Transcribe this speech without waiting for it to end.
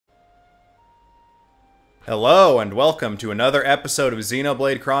Hello, and welcome to another episode of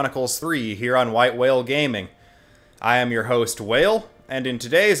Xenoblade Chronicles 3 here on White Whale Gaming. I am your host, Whale, and in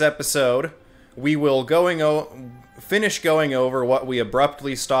today's episode, we will finish going over what we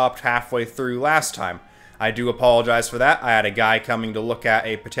abruptly stopped halfway through last time. I do apologize for that. I had a guy coming to look at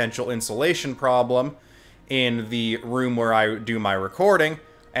a potential insulation problem in the room where I do my recording,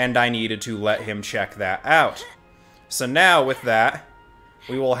 and I needed to let him check that out. So now, with that,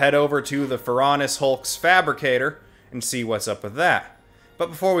 we will head over to the Fiora-Hulk's fabricator and see what's up with that.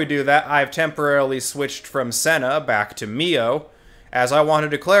 But before we do that, I've temporarily switched from Senna back to Mio, as I wanted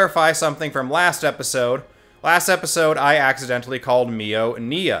to clarify something from last episode. Last episode, I accidentally called Mio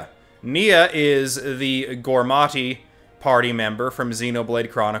Nia. Nia is the Gormati party member from Xenoblade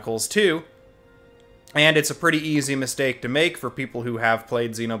Chronicles 2, and it's a pretty easy mistake to make for people who have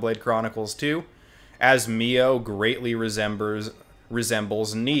played Xenoblade Chronicles 2, as Mio greatly resembles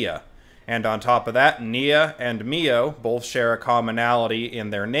Nia. And on top of that, Nia and Mio both share a commonality in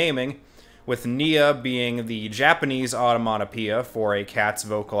their naming, with Nia being the Japanese onomatopoeia for a cat's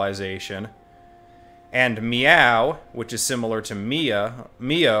vocalization, and Meow, which is similar to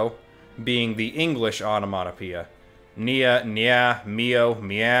Mio, being the English onomatopoeia. Nia, Nia, Mio,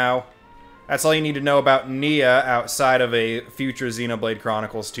 Meow. That's all you need to know about Nia outside of a future Xenoblade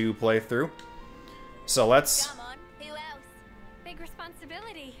Chronicles 2 playthrough. So let's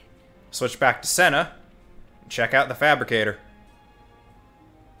switch back to Senna and check out the fabricator.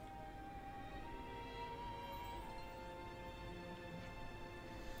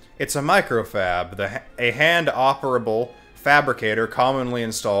 It's a microfab, a hand-operable fabricator commonly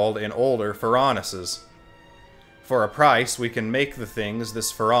installed in older Fiora-ses. For a price, we can make the things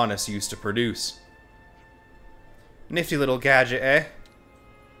this Fiora used to produce. Nifty little gadget, eh?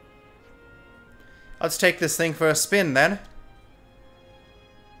 Let's take this thing for a spin, then.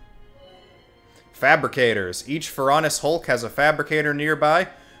 Fabricators. Each Fiora-Hulk has a fabricator nearby,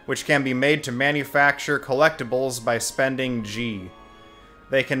 which can be made to manufacture collectibles by spending G.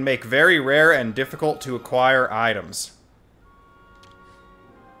 They can make very rare and difficult to acquire items.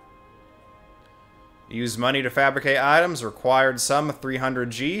 Use money to fabricate items. Required sum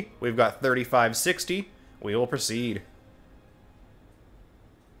 300 G. We've got 3560. We will proceed.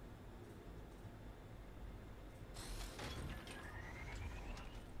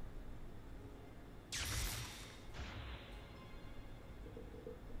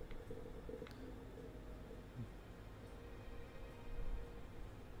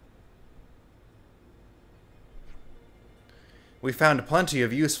 We found plenty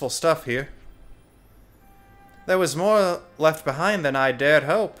of useful stuff here. There was more left behind than I dared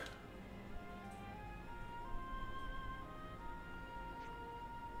hope.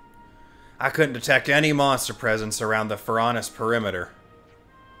 I couldn't detect any monster presence around the Fiora-'s perimeter.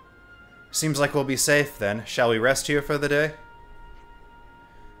 Seems like we'll be safe then. Shall we rest here for the day?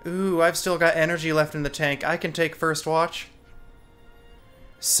 Ooh, I've still got energy left in the tank. I can take first watch.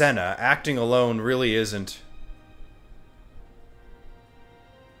 Senna, acting alone really isn't.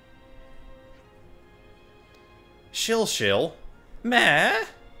 Shill? Meh?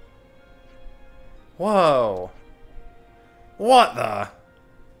 Whoa. What the?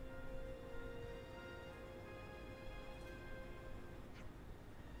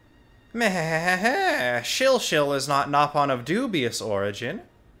 Meh. Shill is not Nopon of dubious origin.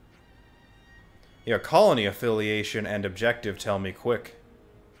 Your colony affiliation and objective tell me quick.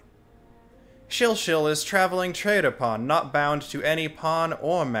 Shill is traveling trader pawn, not bound to any pawn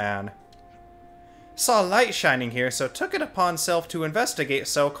or man. Saw light shining here, so took it upon self to investigate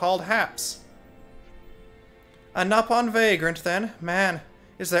so-called haps. A Nopon vagrant, then? Man,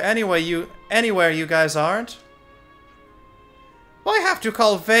 is there anywhere you guys aren't? Why have to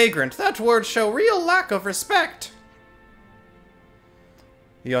call vagrant? That word show real lack of respect.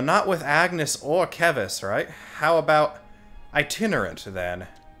 You're not with Agnes or Kevis, right? How about itinerant, then?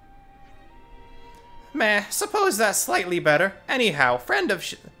 Meh, suppose that's slightly better. Anyhow, for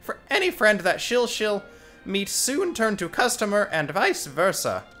any friend that Shill meet soon turn to customer and vice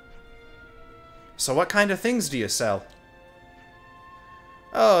versa. So what kind of things do you sell?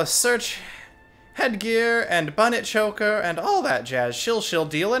 Oh, search headgear and bunnet choker and all that jazz. Shill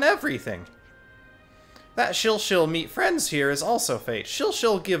deal in everything. That Shill meet friends here is also fate.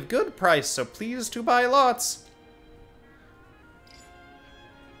 Shill give good price, so please to buy lots.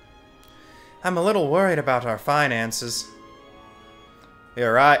 I'm a little worried about our finances.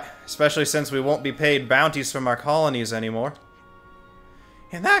 You're right, especially since we won't be paid bounties from our colonies anymore.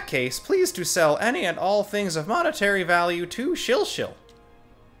 In that case, please do sell any and all things of monetary value to Shill.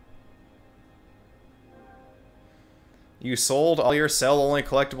 You sold all your sell-only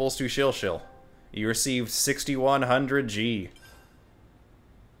collectibles to Shill. You received 6100 G.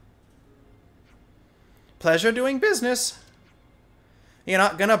 Pleasure doing business. You're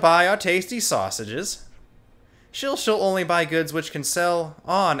not gonna buy our tasty sausages. She'll only buy goods which can sell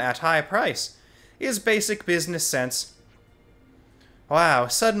on at high price. Is basic business sense. Wow,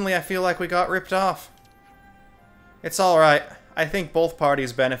 suddenly I feel like we got ripped off. It's alright. I think both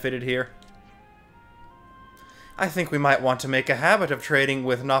parties benefited here. I think we might want to make a habit of trading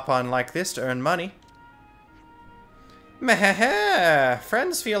with Nopon like this to earn money. Meh,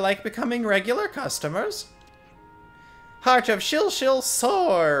 friends feel like becoming regular customers. Heart of Shil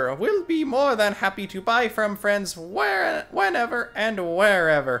soar! We'll be more than happy to buy from friends whenever and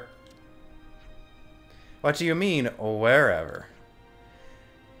wherever. What do you mean, wherever?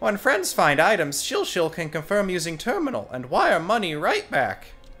 When friends find items, Shil can confirm using terminal and wire money right back.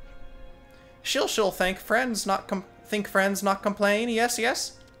 Shil think friends not complain,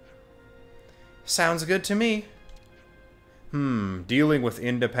 yes? Sounds good to me. Dealing with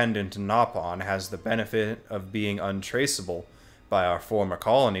independent Nopon has the benefit of being untraceable by our former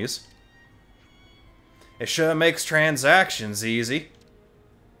colonies. It sure makes transactions easy.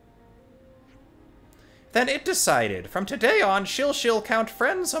 Then it decided, from today on, Shil count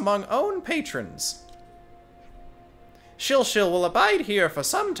friends among own patrons. Shil will abide here for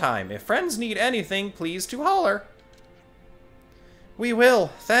some time. If friends need anything, please to holler. We will,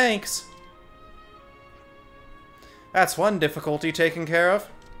 thanks. That's one difficulty taken care of.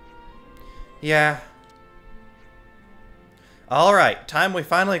 Yeah. Alright, time we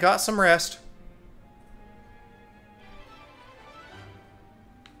finally got some rest.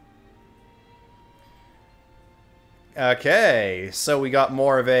 Okay, so we got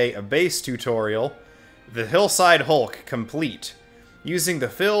more of a base tutorial. The Hillside Hulk complete. Using the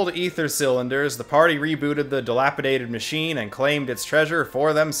filled ether cylinders, the party rebooted the dilapidated machine and claimed its treasure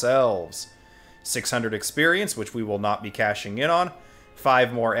for themselves. 600 experience, which we will not be cashing in on.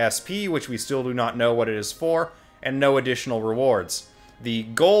 5 more SP, which we still do not know what it is for. And no additional rewards. The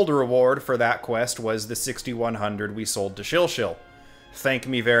gold reward for that quest was the 6100 we sold to Shil. Thank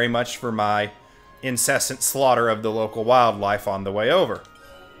me very much for my incessant slaughter of the local wildlife on the way over.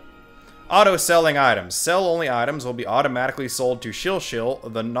 Auto-selling items. Sell-only items will be automatically sold to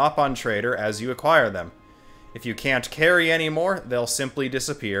Shil, the Nopon trader, as you acquire them. If you can't carry anymore, they'll simply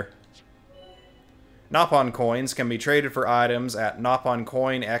disappear. Nopon coins can be traded for items at Nopon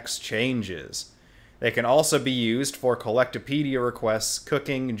coin exchanges. They can also be used for Collectopedia requests,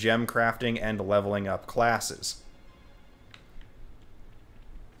 cooking, gem crafting, and leveling up classes.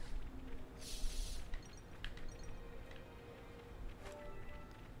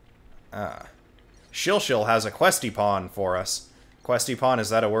 Shil has a questy pawn for us. Questy pawn, is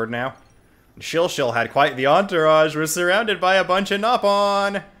that a word now? Shil had quite the entourage. We're surrounded by a bunch of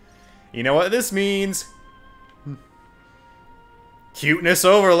Nopon. You know what this means. Cuteness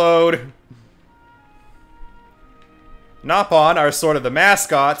overload. Nopon are sort of the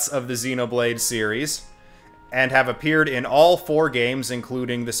mascots of the Xenoblade series, and have appeared in all 4 games,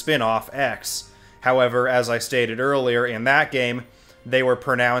 including the spin-off X. However, as I stated earlier, in that game, they were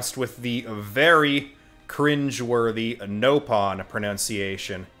pronounced with the very cringeworthy Nopon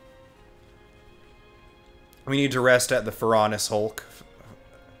pronunciation. We need to rest at the Fiora Hulk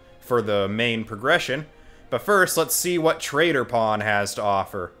for the main progression, but first, let's see what Trader Pawn has to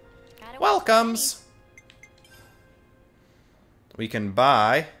offer. Welcomes! We can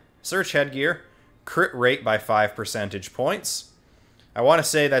buy search headgear, crit rate by 5 percentage points. I want to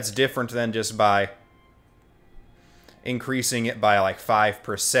say that's different than just by increasing it by like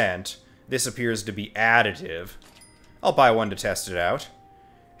 5%. This appears to be additive. I'll buy one to test it out.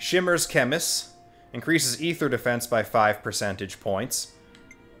 Shimmer's Chemist increases ether defense by 5 percentage points.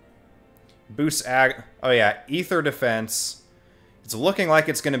 Boosts ether defense. It's looking like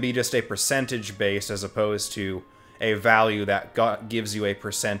it's going to be just a percentage based as opposed to a value that gives you a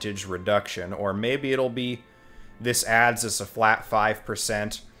percentage reduction. Or maybe it'll be this adds us a flat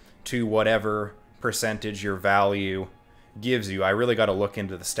 5% to whatever percentage your value gives you. I really got to look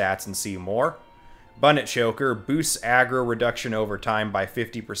into the stats and see more. Bunnet Choker boosts aggro reduction over time by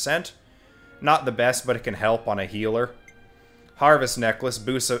 50%. Not the best, but it can help on a healer. Harvest Necklace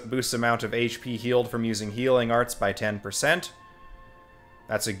boosts amount of HP healed from using healing arts by 10%.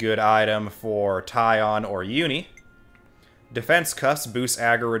 That's a good item for Tyon or Uni. Defense Cuffs boosts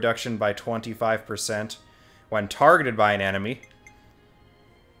aggro reduction by 25% when targeted by an enemy.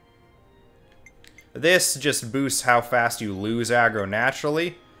 This just boosts how fast you lose aggro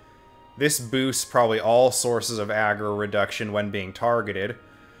naturally. This boosts probably all sources of aggro reduction when being targeted.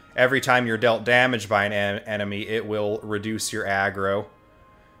 Every time you're dealt damage by an enemy, it will reduce your aggro.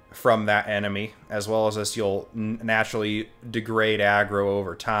 from that enemy, as well as this you'll naturally degrade aggro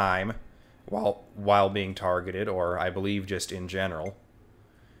over time while being targeted, or I believe just in general.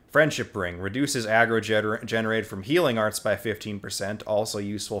 Friendship Ring reduces aggro generated from healing arts by 15%, also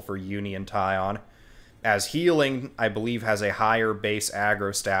useful for Uni and Taion, as healing, I believe, has a higher base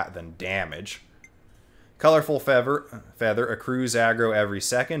aggro stat than damage. Colorful Feather accrues aggro every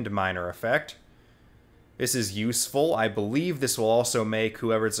second, minor effect. This is useful. I believe this will also make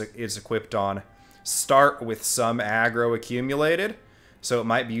whoever it's equipped on start with some aggro accumulated, so it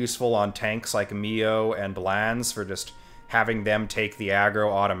might be useful on tanks like Mio and Lance for just having them take the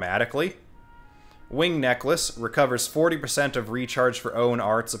aggro automatically. Wing Necklace recovers 40% of recharge for own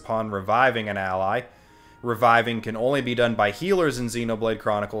arts upon reviving an ally. Reviving can only be done by healers in Xenoblade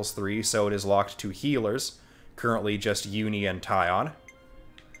Chronicles 3, so it is locked to healers, currently just Uni and Taion.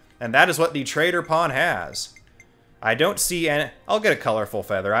 And that is what the Trader Pawn has. I don't see any... I'll get a Colorful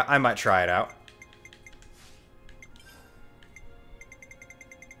Feather. I might try it out.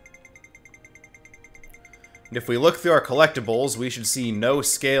 And if we look through our collectibles, we should see no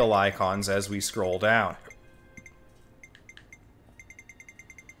scale icons as we scroll down.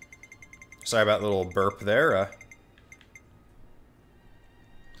 Sorry about the little burp there.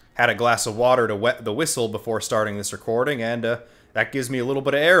 Had a glass of water to wet the whistle before starting this recording, and that gives me a little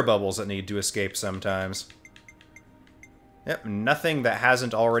bit of air bubbles that need to escape sometimes. Yep, nothing that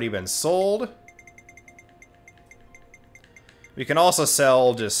hasn't already been sold. We can also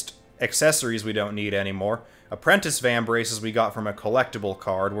sell just accessories we don't need anymore. Apprentice Vambraces we got from a collectible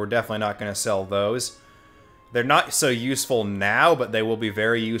card. We're definitely not going to sell those. They're not so useful now, but they will be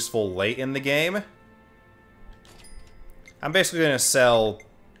very useful late in the game. I'm basically going to sell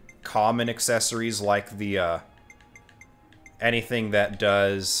common accessories like the, anything that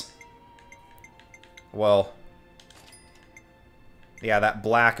does, well, yeah, that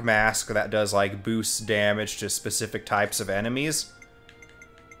black mask that does, like, boost damage to specific types of enemies.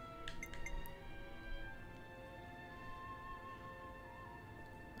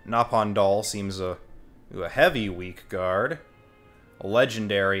 Napon Doll seems a heavy weak guard. A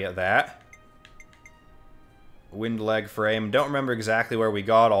legendary at that. Wind leg frame. Don't remember exactly where we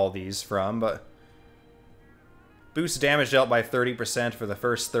got all these from, but... Boost damage dealt by 30% for the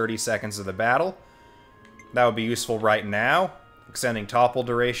first 30 seconds of the battle. That would be useful right now. Extending topple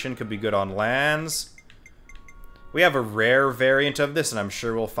duration could be good on lands. We have a rare variant of this, and I'm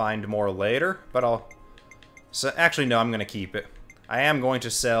sure we'll find more later, but I'll... So, actually, no, I'm going to keep it. I am going to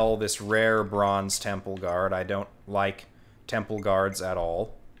sell this rare bronze temple guard. I don't like temple guards at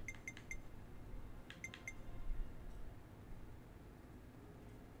all.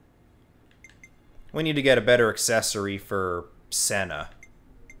 We need to get a better accessory for Senna.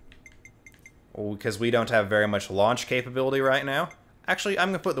 Because we don't have very much launch capability right now. Actually, I'm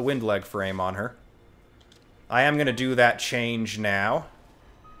going to put the wind leg frame on her. I am going to do that change now.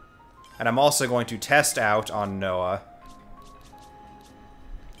 And I'm also going to test out on Noah.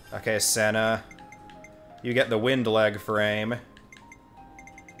 Okay, Senna. You get the wind leg frame.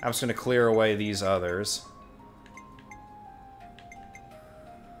 I'm just going to clear away these others.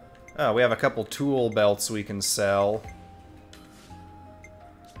 Oh, we have a couple tool belts we can sell.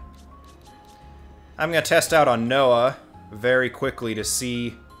 I'm going to test out on Noah very quickly to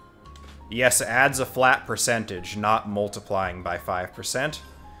see... Yes, it adds a flat percentage, not multiplying by 5%.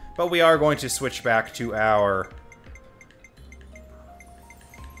 But we are going to switch back to our...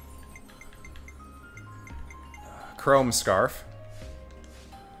 Chrome Scarf.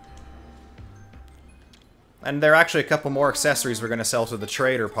 And there are actually a couple more accessories we're going to sell to the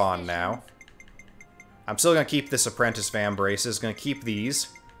Trader Pawn now. I'm still going to keep this Apprentice Vambraces. Going to keep these.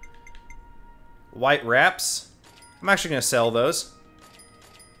 White Wraps. I'm actually going to sell those.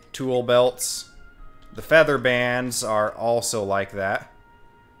 Tool Belts. The Feather Bands are also like that.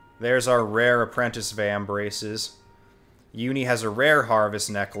 There's our rare Apprentice Vambraces. Uni has a rare Harvest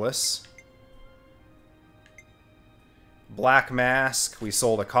Necklace. Black Mask. We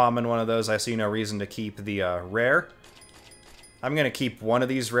sold a common one of those. I see no reason to keep the rare. I'm going to keep one of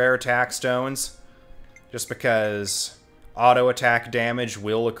these rare attack stones. Just because auto attack damage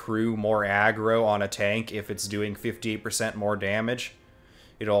will accrue more aggro on a tank if it's doing 58% more damage.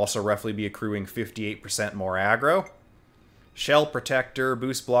 It'll also roughly be accruing 58% more aggro. Shell Protector.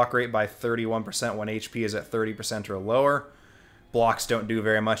 Boost block rate by 31% when HP is at 30% or lower. Blocks don't do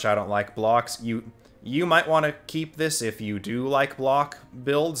very much. I don't like blocks. You might want to keep this if you do like block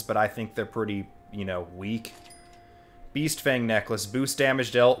builds, but I think they're pretty, you know, weak. Beast Fang Necklace. Boost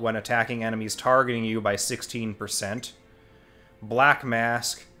damage dealt when attacking enemies targeting you by 16%. Black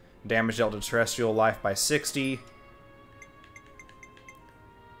Mask. Damage dealt to terrestrial life by 60.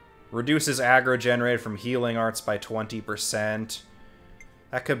 Reduces aggro generated from healing arts by 20%.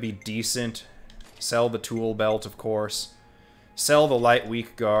 That could be decent. Sell the tool belt, of course. Sell the light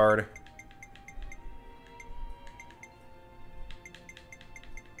weak guard.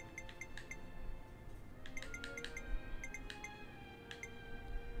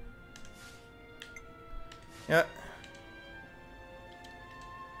 Yeah.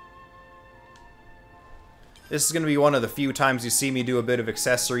 This is going to be one of the few times you see me do a bit of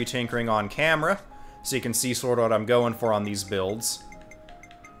accessory tinkering on camera, so you can see sort of what I'm going for on these builds.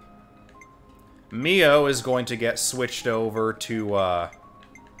 Mio is going to get switched over to,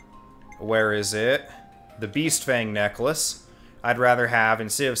 where is it? The Beast Fang necklace. I'd rather have,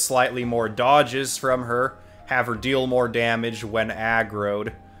 instead of slightly more dodges from her, have her deal more damage when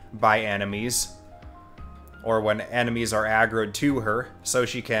aggroed by enemies. Or when enemies are aggroed to her, so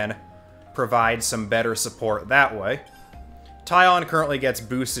she can provide some better support that way. Tyon currently gets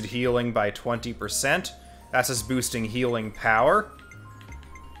boosted healing by 20%. That's just boosting healing power.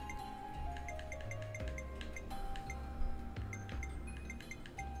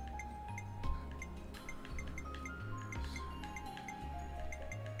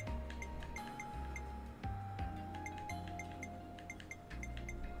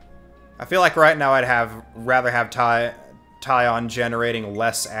 I feel like right now I'd rather have Tyon generating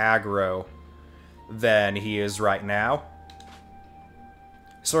less aggro than he is right now.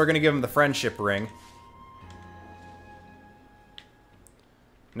 So we're going to give him the friendship ring.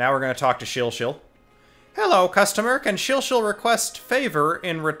 Now we're going to talk to Shilshil. Hello, customer. Can Shilshil request favor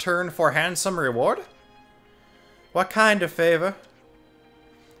in return for handsome reward? What kind of favor?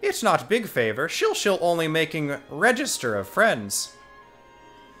 It's not big favor. Shilshil only making register of friends.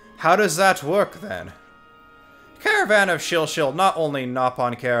 How does that work, then? Caravan of Shilshil not only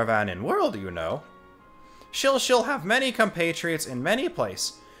Nopon caravan in world, you know. Shilshil have many compatriots in many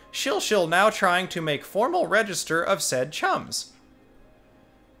place. Shilshil now trying to make formal register of said chums.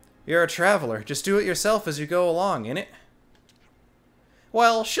 You're a traveler. Just do it yourself as you go along, innit?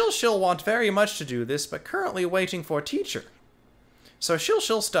 Well, Shilshil want very much to do this, but currently waiting for teacher. So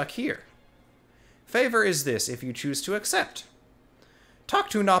Shilshil stuck here. Favor is this if you choose to accept. Talk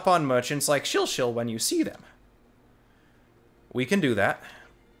to Nopon merchants like Shilshil when you see them. We can do that.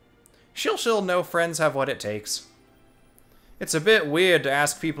 Shilshil know friends have what it takes. It's a bit weird to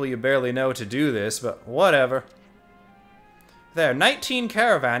ask people you barely know to do this, but whatever. There are 19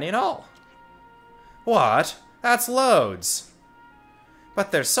 caravan in all. What? That's loads.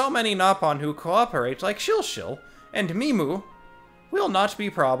 But there's so many Nopon who cooperate like Shilshil, and Mimu will not be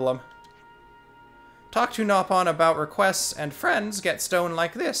problem. Talk to Nopon about requests, and friends get stone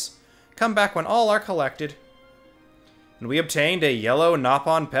like this. Come back when all are collected. And we obtained a yellow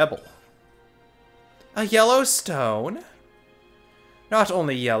Nopon pebble. A yellow stone? Not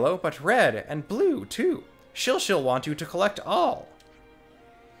only yellow, but red and blue, too. Shilshil want you to collect all.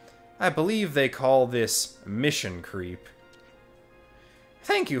 I believe they call this mission creep.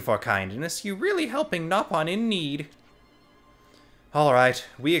 Thank you for kindness. You really helping Nopon in need. Alright,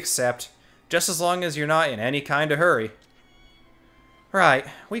 we accept. Just as long as you're not in any kind of hurry. Right,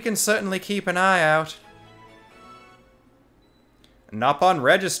 we can certainly keep an eye out. Nopon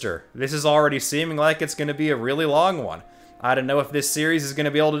Register. This is already seeming like it's going to be a really long one. I don't know if this series is going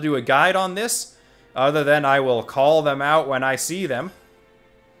to be able to do a guide on this, other than I will call them out when I see them.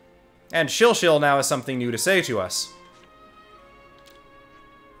 And Shilshil now has something new to say to us.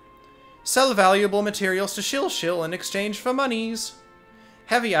 Sell valuable materials to Shilshil in exchange for monies.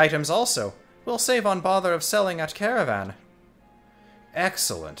 Heavy items also. We'll save on bother of selling at caravan.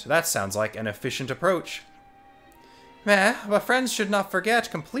 Excellent. That sounds like an efficient approach. Meh, but friends should not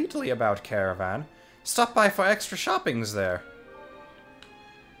forget completely about caravan. Stop by for extra shoppings there.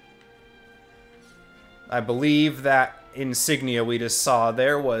 I believe that insignia we just saw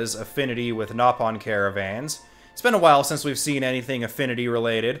there was affinity with Nopon caravans. It's been a while since we've seen anything affinity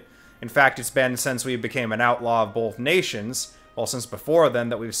related. In fact, it's been since we became an outlaw of both nations, well, since before then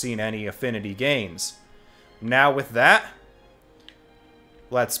that we've seen any affinity gains. Now with that,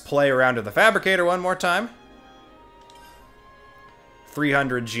 let's play around to the Fabricator one more time.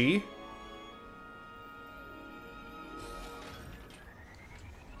 300G.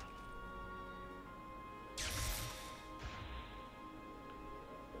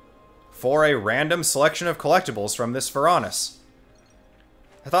 For a random selection of collectibles from this Fiora.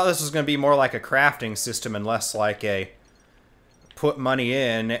 I thought this was going to be more like a crafting system and less like a put money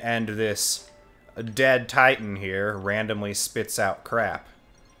in and this dead titan here randomly spits out crap.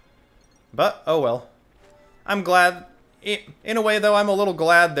 But, oh well. I'm glad. In a way, though, I'm a little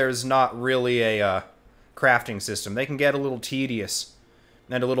glad there's not really a crafting system. They can get a little tedious.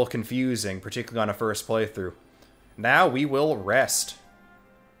 and a little confusing, particularly on a first playthrough. Now we will rest.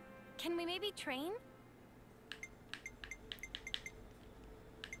 Can we maybe train?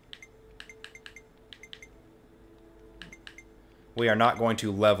 We are not going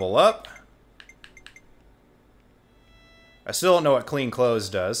to level up. I still don't know what clean clothes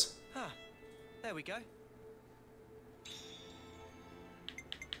does. Huh. There we go.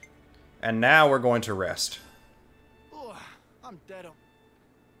 And now we're going to rest. Oh, I'm dead on.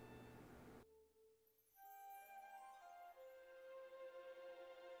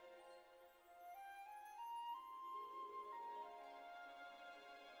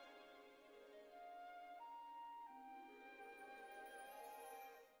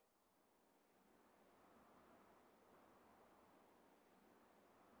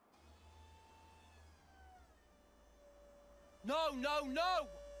 No, no, no!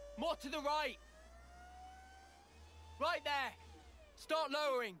 More to the right! Right there! Start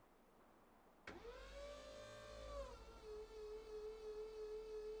lowering!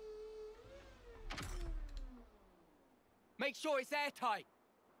 Make sure it's airtight!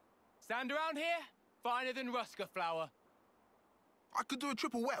 Sand around here? Finer than Rusker flour. I could do a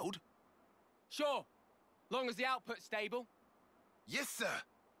triple weld. Sure, long as the output's stable. Yes, sir.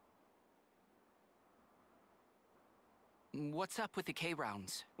 What's up with the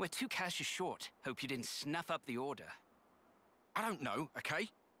K-rounds? We're 2 caches short. Hope you didn't snuff up the order. I don't know, okay?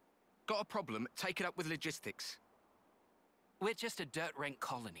 Got a problem, take it up with logistics. We're just a dirt rank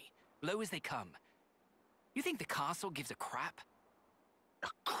colony. Low as they come. You think the castle gives a crap? A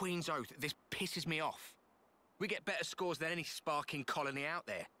Queen's oath, this pisses me off. We get better scores than any sparking colony out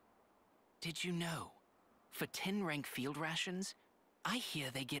there. Did you know? For 10 rank field rations, I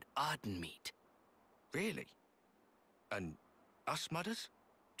hear they get Arden meat. Really? And us mudders?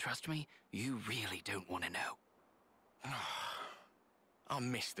 Trust me, you really don't want to know. I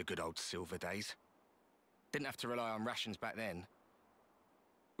miss the good old silver days. Didn't have to rely on rations back then.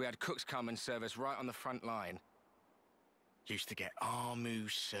 We had cooks come and serve us right on the front line. Used to get Armu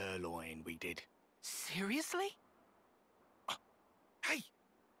sirloin, we did. Seriously? Hey!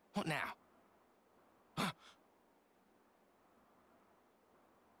 What now?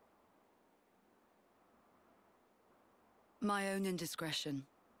 My own indiscretion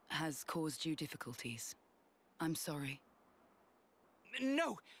has caused you difficulties. I'm sorry.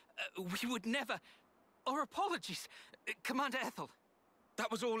 No! We would never... Our apologies, Commander Ethel. That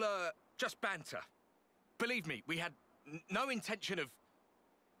was all, just banter. Believe me, we had no intention of...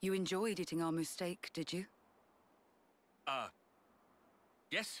 You enjoyed eating Armu steak, did you?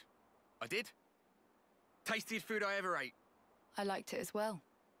 Yes, I did. Tastiest food I ever ate. I liked it as well.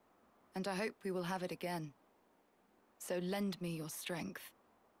 And I hope we will have it again. So lend me your strength.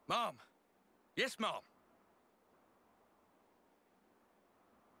 Mom! Yes, Mom!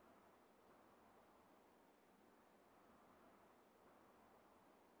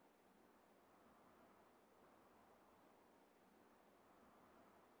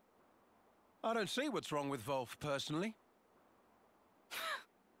 I don't see what's wrong with Wolf, personally.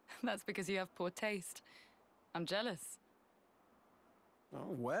 That's because you have poor taste. I'm jealous.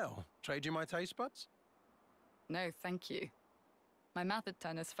 Oh, well. Trade you my taste buds? No, thank you. My mouth had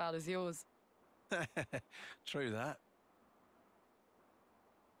turned as foul as yours. True that.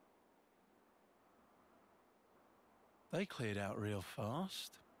 They cleared out real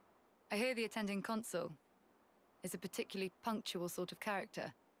fast. I hear the attending consul is a particularly punctual sort of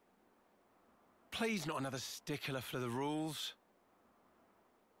character. Please, not another stickler for the rules.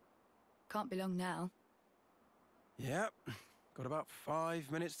 Can't be long now. Yep. Got about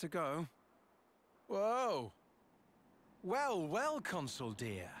 5 minutes to go. Whoa! Well, well, Consul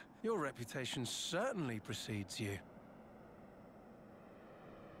dear. Your reputation certainly precedes you.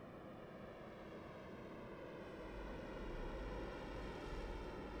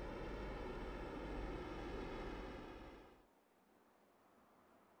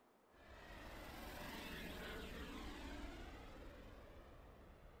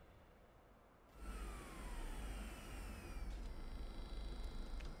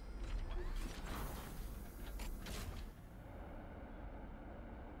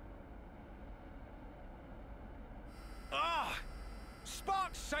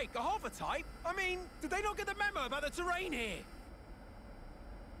 Spark's sake, a hover type? I mean, did they not get the memo about the terrain here?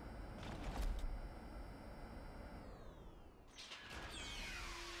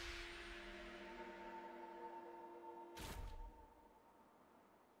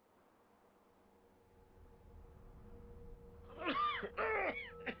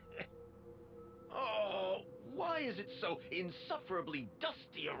 Oh, why is it so insufferably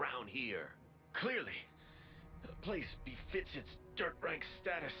dusty around here? Clearly, place befits its dirt rank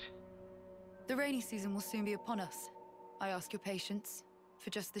status. The rainy season will soon be upon us. I ask your patience for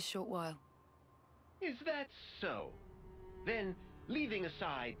just this short while. Is that so? Then, leaving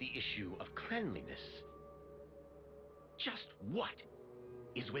aside the issue of cleanliness, just what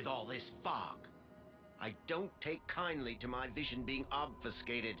is with all this fog? I don't take kindly to my vision being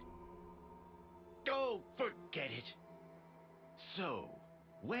obfuscated. Oh, forget it. So,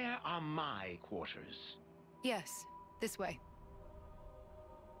 where are my quarters? Yes, this way.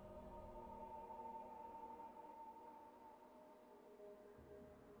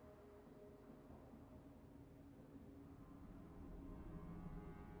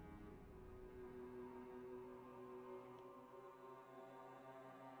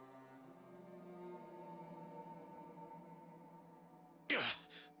 Ugh.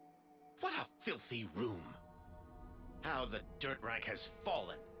 What a filthy room. How the dirt rank has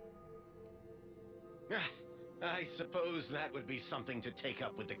fallen. I suppose that would be something to take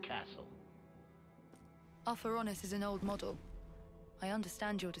up with the castle. Our Feronis is an old model. I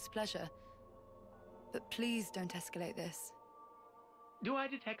understand your displeasure, but please don't escalate this. Do I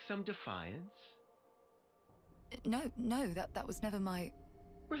detect some defiance? No, that was never my...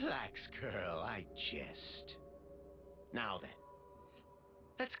 Relax, girl, I jest. Now then,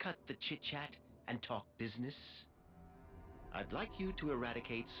 let's cut the chit-chat and talk business. I'd like you to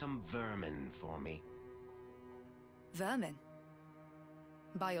eradicate some vermin for me. Vermin?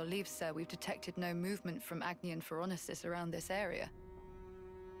 By your leave, sir, we've detected no movement from Agnian Feronicis around this area.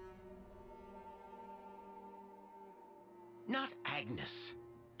 Not Agnes.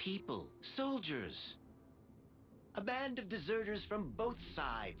 People, soldiers. A band of deserters from both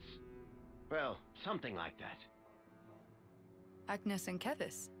sides. Well, something like that. Agnes and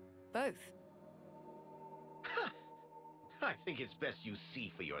Kevis? Both? I think it's best you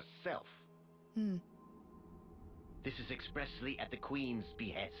see for yourself. This is expressly at the Queen's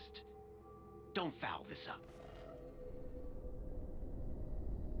behest. Don't foul this up.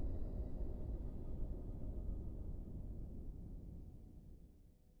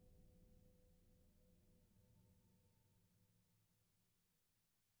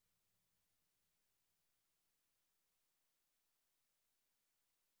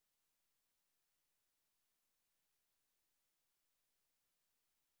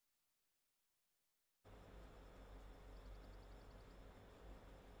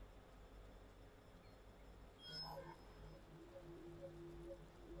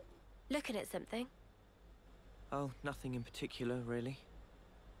 Looking at something? Oh, nothing in particular, really.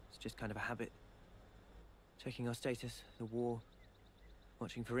 It's just kind of a habit. Checking our status, the war,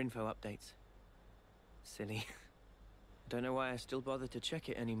 watching for info updates. Silly. I don't know why I still bother to check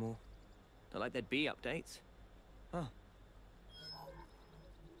it anymore. Not like there'd be updates. Oh.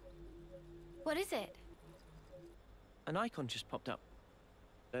 What is it? An icon just popped up.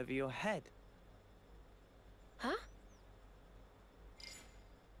 Over your head. Huh?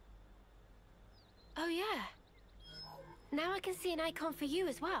 Oh yeah. Now I can see an icon for you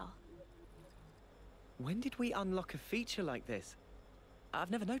as well. When did we unlock a feature like this? I've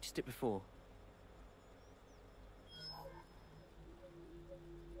never noticed it before.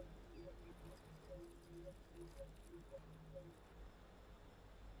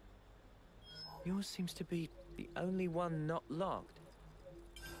 Yours seems to be the only one not logged.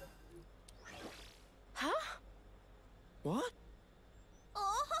 Huh? What?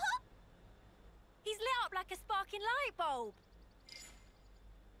 Oh! He's lit up like a sparking light bulb.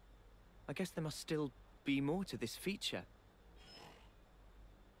 I guess there must still be more to this feature.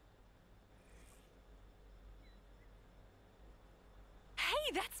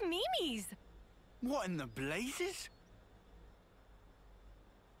 Hey, that's Mimi's! What in the blazes?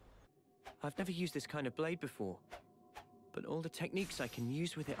 I've never used this kind of blade before, but all the techniques I can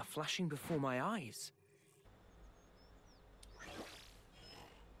use with it are flashing before my eyes.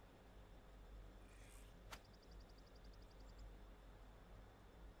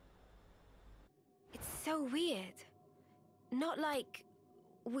 It's so weird. Not like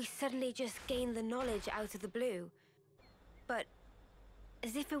we suddenly just gained the knowledge out of the blue, but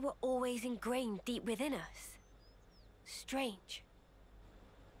as if it were always ingrained deep within us. Strange.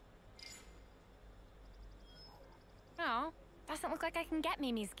 Oh, doesn't look like I can get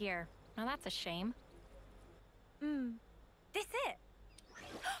Mimi's gear. Now that's a shame. This it?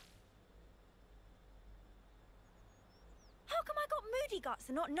 How come I got moody guts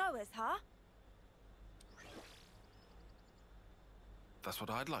and not Noah's, huh? That's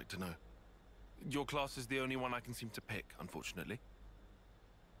what I'd like to know. Your class is the only one I can seem to pick, unfortunately.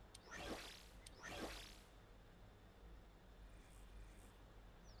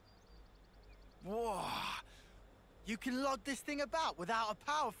 Whoa! You can lug this thing about without a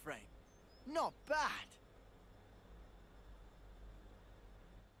power frame. Not bad.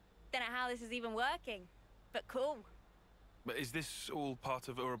 Don't know how this is even working, but cool. But is this all part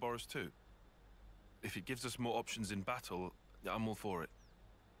of Ouroboros too? If it gives us more options in battle, I'm all for it.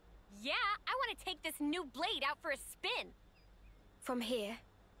 Yeah, I want to take this new blade out for a spin. From here,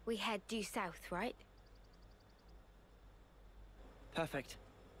 we head due south, right? Perfect.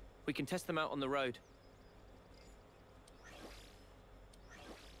 We can test them out on the road.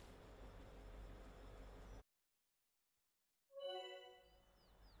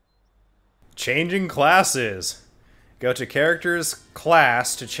 Changing classes. Go to Characters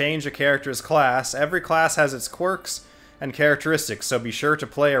Class to change a character's class. Every class has its quirks and characteristics, so be sure to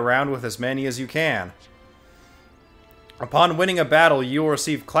play around with as many as you can. Upon winning a battle, you will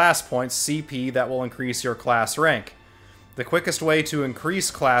receive class points, CP, that will increase your class rank. The quickest way to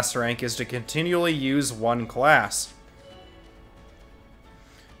increase class rank is to continually use one class.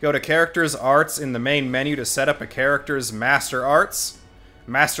 Go to Characters Arts in the main menu to set up a character's Master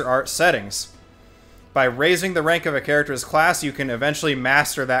Art settings. By raising the rank of a character's class, you can eventually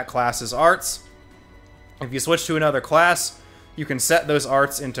master that class's arts. If you switch to another class, you can set those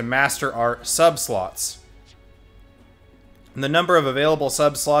arts into Master Art subslots. The number of available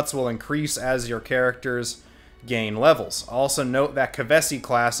subslots will increase as your characters gain levels. Also note that Kavesi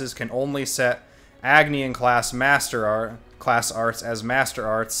classes can only set Agnian class class arts as Master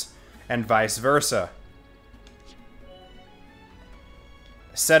Arts, and vice versa.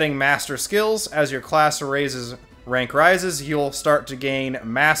 Setting master skills. As your class rank rises, you'll start to gain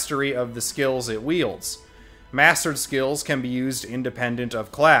mastery of the skills it wields. Mastered skills can be used independent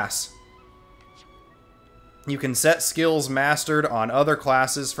of class. You can set skills mastered on other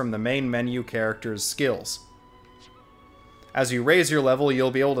classes from the main menu character's skills. As you raise your level,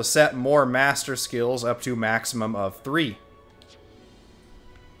 you'll be able to set more master skills up to maximum of 3.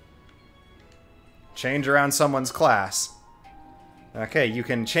 Change around someone's class. Okay, you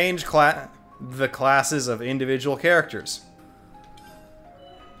can change the classes of individual characters.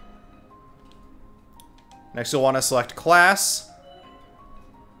 Next, you'll want to select Class.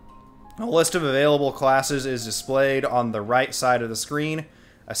 A list of available classes is displayed on the right side of the screen.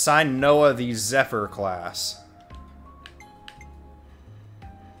 Assign Noah the Zephyr class.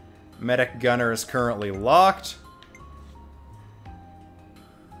 Medic Gunner is currently locked.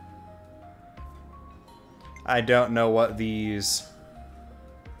 I don't know what these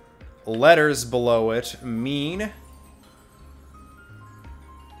letters below it mean.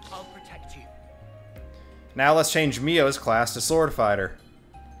 I'll protect you. Now let's change Mio's class to Sword Fighter.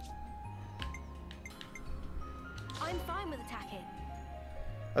 I'm fine with attacking.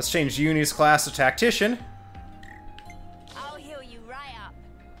 Let's change Uni's class to Tactician. I'll heal you right up.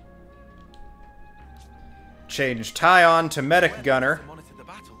 Change Tyon to Medic Gunner. To monitor the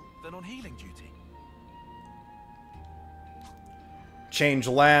battle, then on healing duty. Change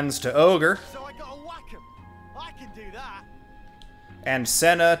Lands to Ogre. So I gotta whack him. I can do that. And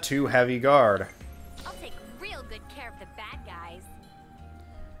Senna to Heavy Guard. I'll take real good care of the bad guys.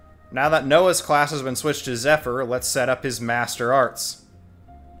 Now that Noah's class has been switched to Zephyr, let's set up his Master Arts.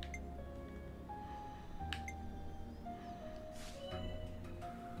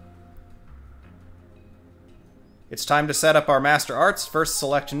 It's time to set up our Master Arts. First,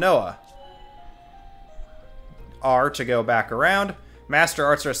 select Noah. R to go back around. Master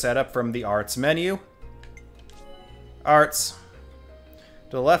Arts are set up from the Arts menu. Arts.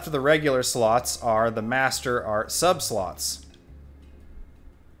 To the left of the regular slots are the Master Art subslots.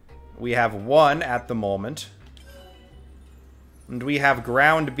 We have 1 at the moment. And we have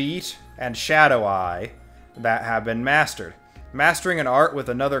Ground Beat and Shadow Eye that have been mastered. Mastering an art with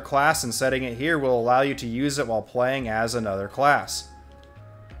another class and setting it here will allow you to use it while playing as another class.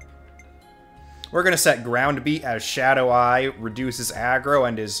 We're going to set Ground Beat as Shadow Eye reduces aggro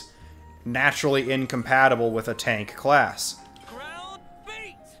and is naturally incompatible with a tank class. Ground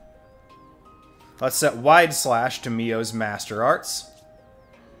beat. Let's set Wide Slash to Mio's Master Arts.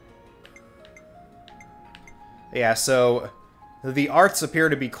 Yeah, so the arts appear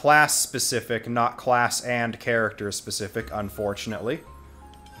to be class-specific, not class and character-specific, unfortunately.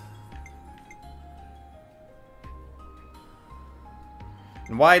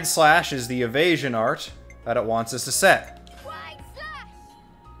 And Wide Slash is the evasion art that it wants us to set. Wide slash!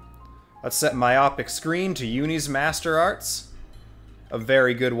 Let's set Myopic Screen to Uni's Master Arts. A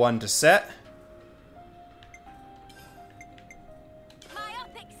very good one to set.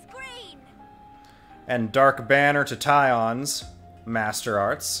 Myopic screen! And Dark Banner to Tyon's Master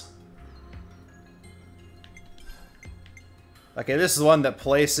Arts. Okay, this is the one that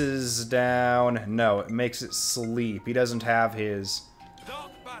places down... No, it makes it sleep. He doesn't have his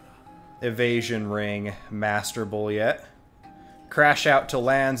evasion ring masterable yet. Crash out to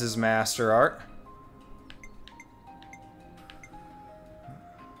lands is master art.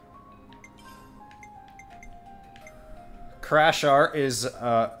 Crash out is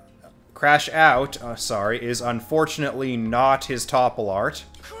unfortunately not his topple art.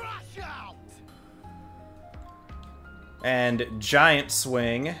 And Giant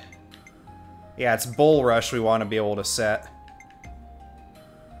Swing. Yeah, it's Bull Rush we want to be able to set.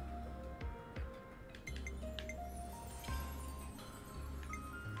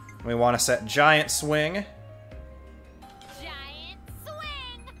 We want to set Giant Swing. Giant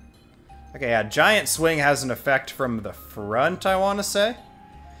Swing! Okay, yeah, Giant Swing has an effect from the front, I want to say.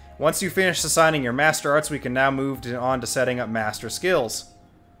 Once you finish assigning your Master Arts, we can now move on to setting up Master Skills.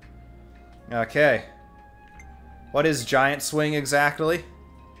 Okay. What is Giant Swing exactly?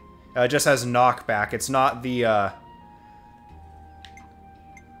 It just has knockback. It's not the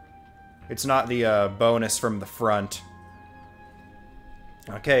bonus from the front.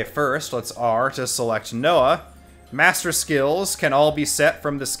 Okay, first, let's R to select Noah. Master Skills can all be set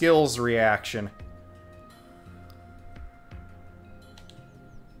from the Skills reaction.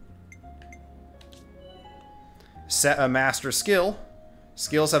 Set a Master Skill.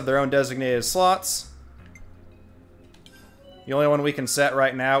 Skills have their own designated slots. The only one we can set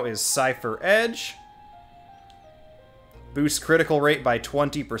right now is Cypher Edge. Boost critical rate by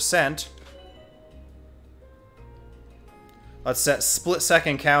 20%. Let's set Split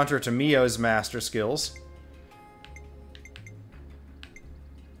Second Counter to Mio's Master Skills.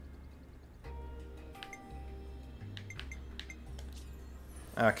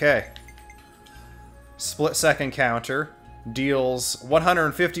 Okay. Split Second Counter deals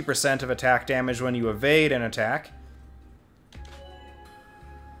 150% of attack damage when you evade an attack.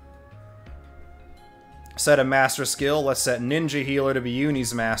 Set a Master Skill. Let's set Ninja Healer to be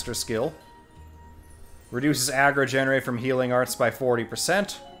Uni's Master Skill. Reduces aggro generated from healing arts by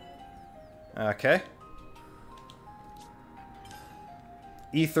 40%. Okay.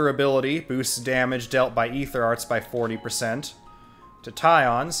 Ether ability boosts damage dealt by ether arts by 40%. To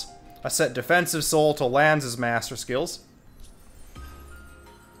Tyons, I set Defensive Soul to Lands' Master Skills.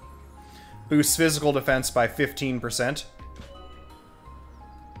 Boosts physical defense by 15%.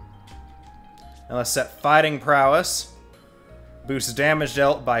 And let's set Fighting Prowess. Boosts damage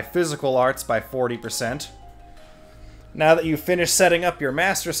dealt by physical arts by 40%. Now that you've finished setting up your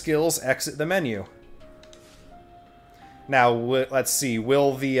Master Skills, exit the menu. Now, let's see.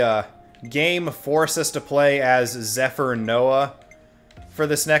 Will the game force us to play as Zephyr Noah for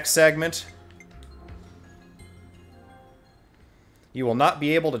this next segment? You will not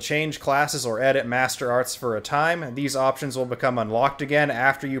be able to change classes or edit Master Arts for a time. These options will become unlocked again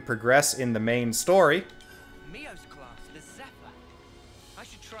after you progress in the main story. Mio's class, the Zephyr. I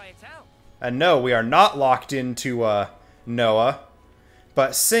should try it out. And no, we are not locked into Noah.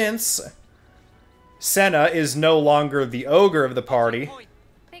 But since Senna is no longer the ogre of the party,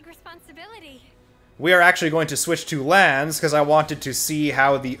 Big responsibility. we are actually going to switch to Lands because I wanted to see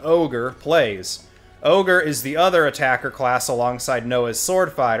how the ogre plays. Ogre is the other attacker class alongside Noah's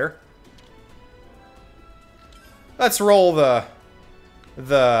sword fighter. Let's roll the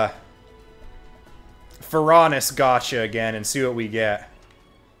Fiora-looking gotcha again and see what we get.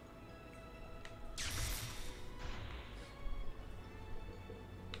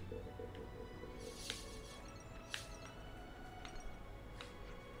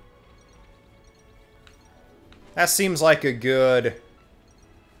 That seems like a good...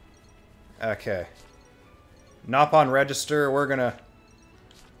 Okay. Not on register, we're gonna...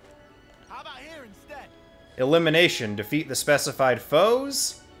 How about here instead? Elimination. Defeat the specified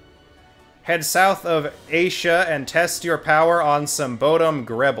foes. Head south of Asia and test your power on some Bodum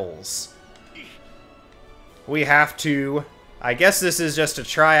Grebels. We have to... I guess this is just to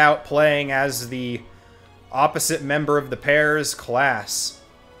try out playing as the opposite member of the pair's class.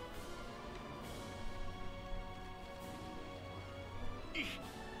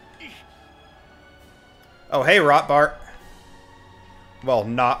 Oh, hey, Rotbart. Well,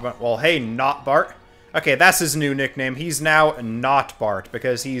 hey, Not Bart. Okay, that's his new nickname. He's now Not Bart,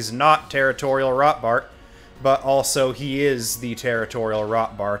 because he's not Territorial Rotbart, but also he is the Territorial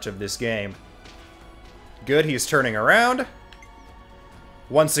Rotbart of this game. Good, he's turning around.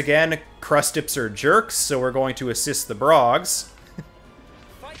 Once again, Crustips are jerks, so we're going to assist the Brogs.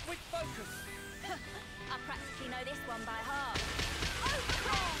 Fight with focus. I practically know this one by heart.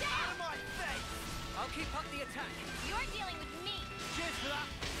 I'll keep up the attack. You're dealing with me. Cheers for that.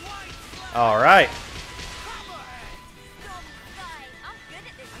 White Alright.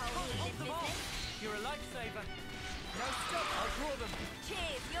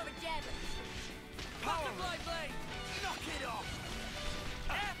 Butterfly blade! Knock it off!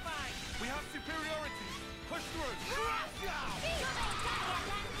 Air fang! We have superiority. Push through.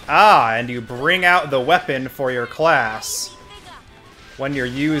 Ah, and you bring out the weapon for your class when you're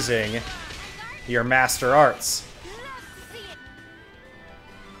using your Master Arts.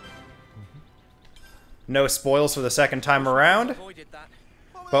 No spoils for the second time around,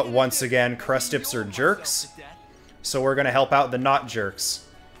 but once again, crust dips are jerks, so we're going to help out the not jerks.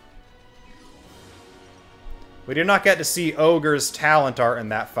 We did not get to see Ogre's talent art in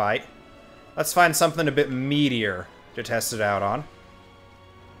that fight. Let's find something a bit meatier to test it out on.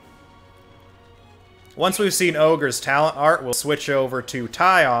 Once we've seen Ogre's talent art, we'll switch over to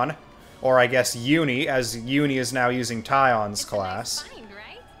Tyon, or I guess Uni, as Uni is now using Tyon's class.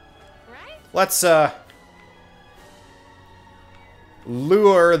 Let's,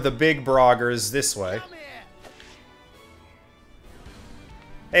 lure the big broggers this way.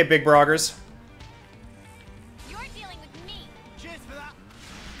 Hey, big broggers. You're dealing with me. Cheers for that.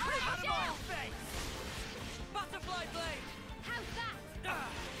 Out of my face. Butterfly blade. How's that?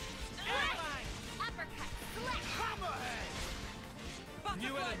 Air fang. Uppercut. Select. Hammerhead.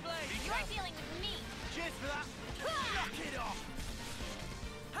 Butterfly blade. You're dealing with me. Cheers for that. Knock it off.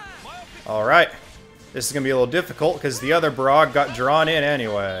 Alright. This is going to be a little difficult because the other Brog got drawn in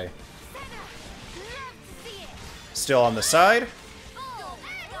anyway. Still on the side.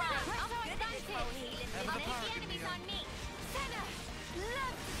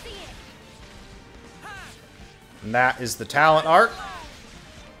 And that is the talent art.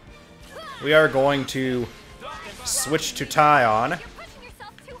 We are going to switch to Tyon.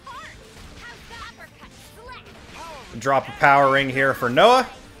 Drop a power ring here for Noah.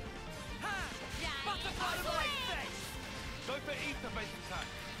 Go for ether based attack.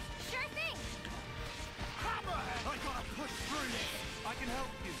 Sure thing. I gotta push through this. I can help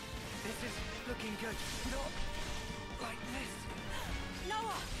you. This is looking good. Not like this.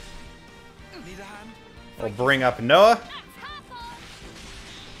 Noah. Need a hand? We'll bring up Noah.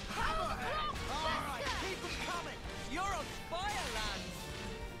 You're on fire, Lance.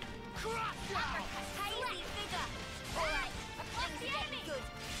 Crush out. Hazy figure. All right. Things are getting good.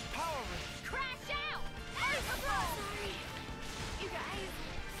 Power ring. Crash out. Sorry. You guys.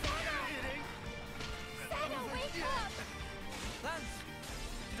 Senna, wake up. Lance,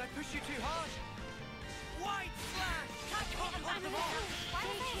 did I push you too hard? White slash. Why was I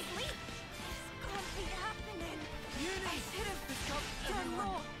asleep? This can't be happening. I should have done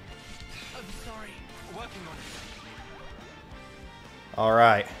more. I'm sorry. Working on it.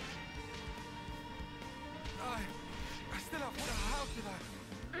 Alright. I still have to. How did I?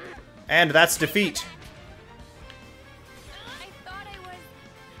 And that's defeat. I thought I was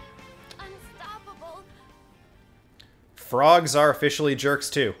unstoppable. Frogs are officially jerks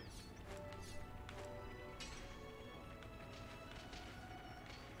too.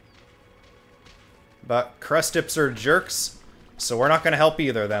 But crust dips are jerks, so we're not going to help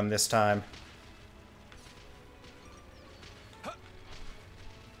either of them this time.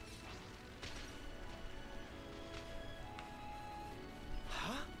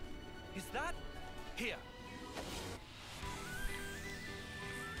 Huh? Is that Here.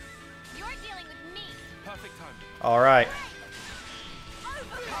 You're dealing with me. Perfect time. Alright.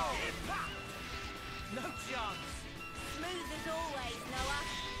 no chance? Smooth as always, Noah.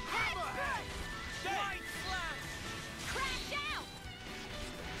 Hammerhead. White slash. Crash out.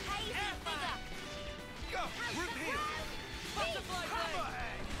 Hazy figure. Go. Root heel. Butterfly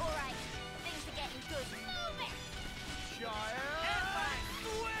blade. All right. Things are getting good. Move it. Shire. Air fang.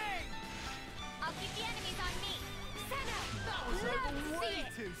 Swing. I'll keep the enemies on me. Senna. That was over way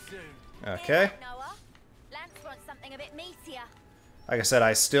too soon. Okay. Noah. Lance wants something a bit meatier. Like I said,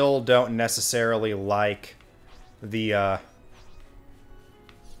 I still don't necessarily like the,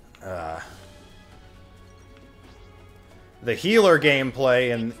 the healer gameplay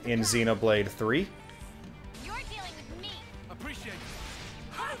in Xenoblade 3. You're dealing with me. Appreciate it.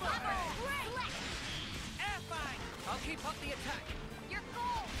 Air fang. I'll keep up the attack. Your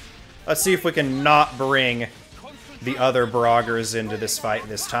goal. Let's see if we can not bring the other Broggers into this fight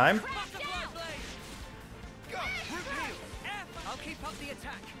this time. Butterfly blade. Go. Root heel. Air fang. I'll keep up the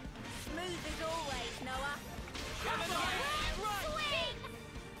attack. Smooth as always, Noah.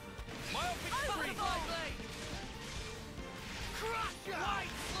 Myopic spree. Butterfly blade. Crush. White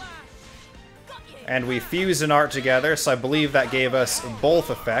slash. Got you. And we fused an art together, so I believe that gave us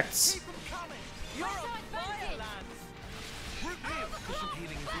both effects. Keep 'em coming. You're on fire, Lance. Root heel. Cushion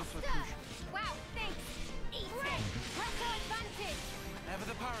healing is also crucial. Wow, thanks. Eat it. Press advantage. Never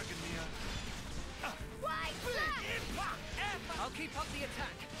the paragon, Mia. White slash. Impact. Air fang. I'll keep up the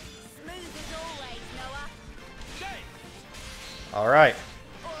attack. Alright.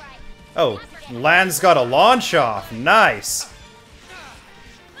 Oh, Lan's got a launch off. Nice.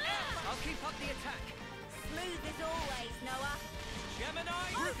 I'll keep up the attack. Smooth as always, Noah.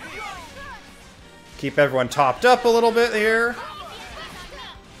 Gemini, Keep everyone topped up a little bit here.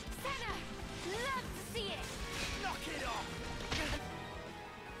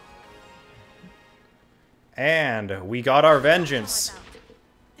 And we got our vengeance.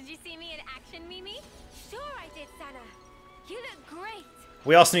 Did you see me in action, Mimi? Sure I did, Sana. You look great.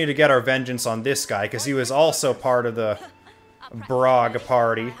 We also need to get our vengeance on this guy, because he was also part of the Brog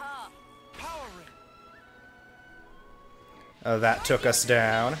party. That took us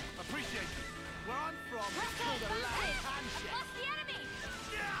down.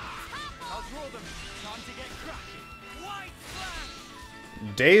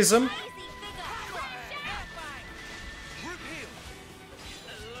 Daze him.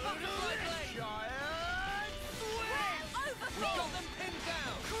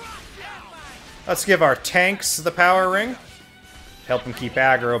 Let's give our tanks the power ring. Help them keep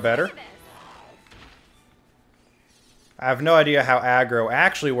aggro better. I have no idea how aggro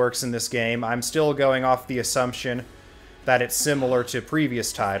actually works in this game. I'm still going off the assumption that it's similar to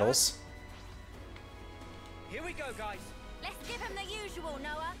previous titles. Here we go, guys. Let's give him the usual,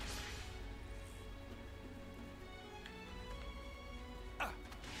 Noah.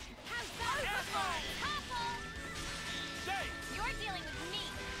 You're dealing with me.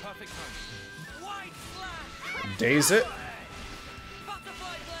 Perfect time. White slash. Daze it.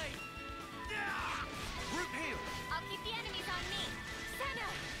 Butterfly blade. Group heal. I'll keep the enemies on me. Sana,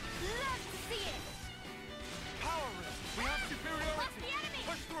 love to see it. Power ring. We have superiority. What's the enemy?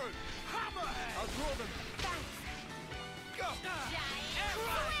 Push through. Hammerhead. I'll draw them. Thanks. Go.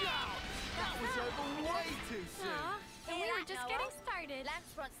 That was over way too soon. And we were just getting started.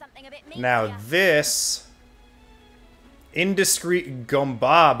 Lance wants something a bit meatier. Now this indiscreet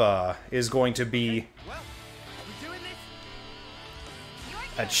Gombaba is going to be Well, are we doing this?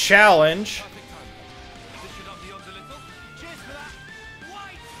 a challenge. Perfect time. This should up the odds a little. Cheers for that.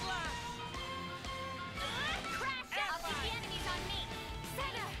 White slash. Crash out. I'll keep the enemies on me.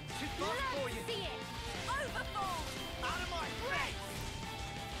 Sana, Too fast for love you. to see it. Overfall. Out of my face.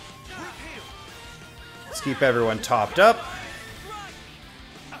 Group heal. Let's keep everyone topped up.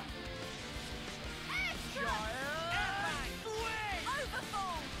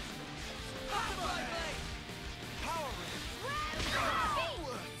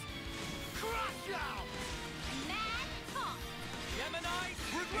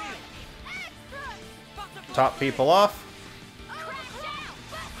 Top people off.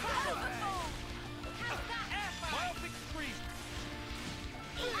 Myopic scream.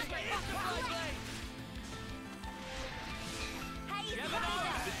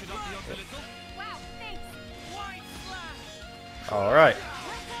 This should up the odds a little. Wow, thanks. White slash. All right. Ever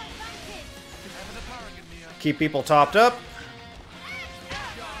the paragon, Mia. Keep people topped up. I'll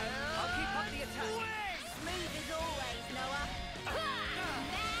keep up the attack. Smooth as always, Noah.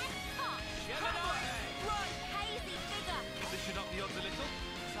 Hazy figure. This should up the odds a little.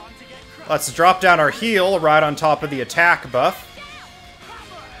 Time to get crushed. Let's drop down our heal right on top of the attack buff.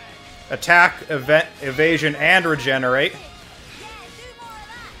 Attack, evasion, and regenerate.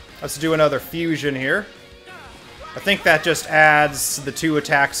 Let's do another fusion here. I think that just adds the 2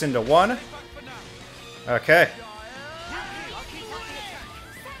 attacks into 1. Okay.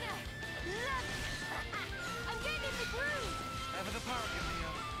 Ever the paragon, Mia.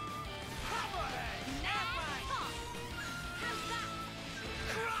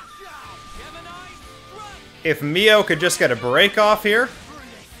 If Mio could just get a break off here,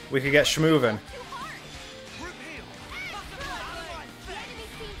 we could get schmoovin'. Group heal.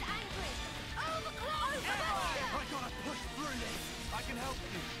 I can help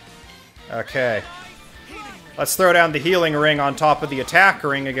you. Okay. Let's throw down the healing ring on top of the attack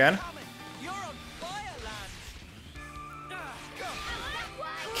ring again. You're on fire, Lance.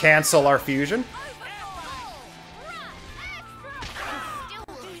 Cancel our fusion. Still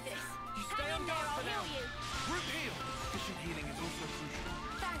do this. You stay on guard for now. Group heal. Efficient healing is also crucial.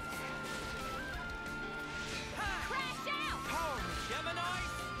 Crash out. Power ring. Gemini,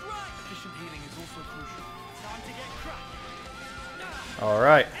 strike. Efficient healing is also crucial. Time to get crushed. All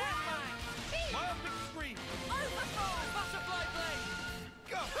right. Myopic scream. Butterfly blade.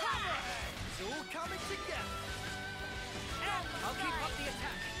 Go. It's all coming together. I'll keep up the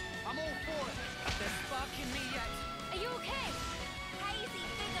attack. I'm all for it. There's spark in me yet. Are you okay? Hazy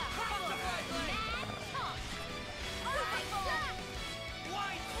figure. Butterfly blade. Top. Overfall.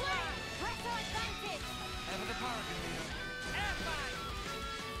 White slash. Retro advantage. Ever the paragon, Mia. Airbag.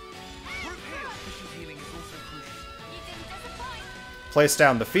 Group heal. Efficient healing is also crucial. You didn't disappoint. place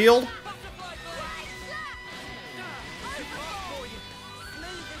down the field.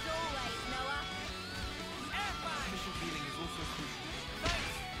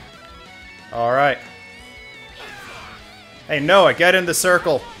 Alright. Hey, Noah, get in the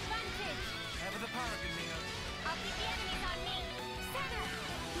circle.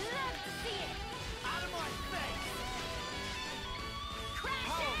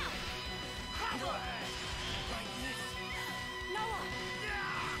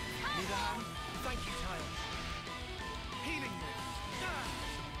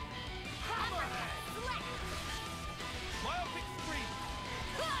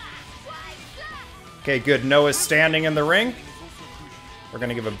 Okay, good. Noah's standing in the ring. We're going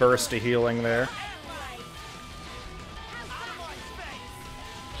to give a burst of healing there.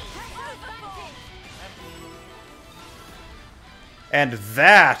 And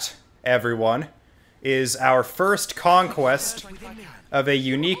that, everyone, is our first conquest of a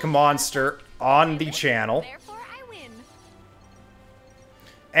unique monster on the channel.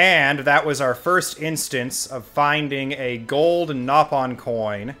 And that was our first instance of finding a gold Nopon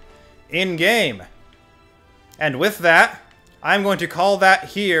coin in-game. And with that, I'm going to call that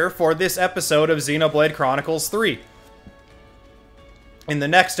here for this episode of Xenoblade Chronicles 3. In the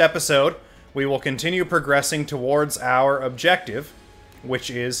next episode, we will continue progressing towards our objective,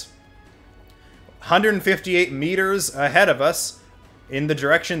 which is 158 meters ahead of us in the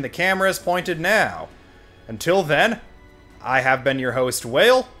direction the camera is pointed now. Until then, I have been your host,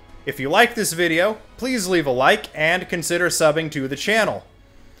 Whale. If you like this video, please leave a like and consider subbing to the channel.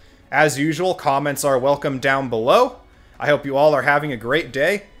 As usual, comments are welcome down below. I hope you all are having a great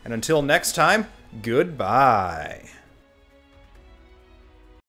day, and until next time, goodbye.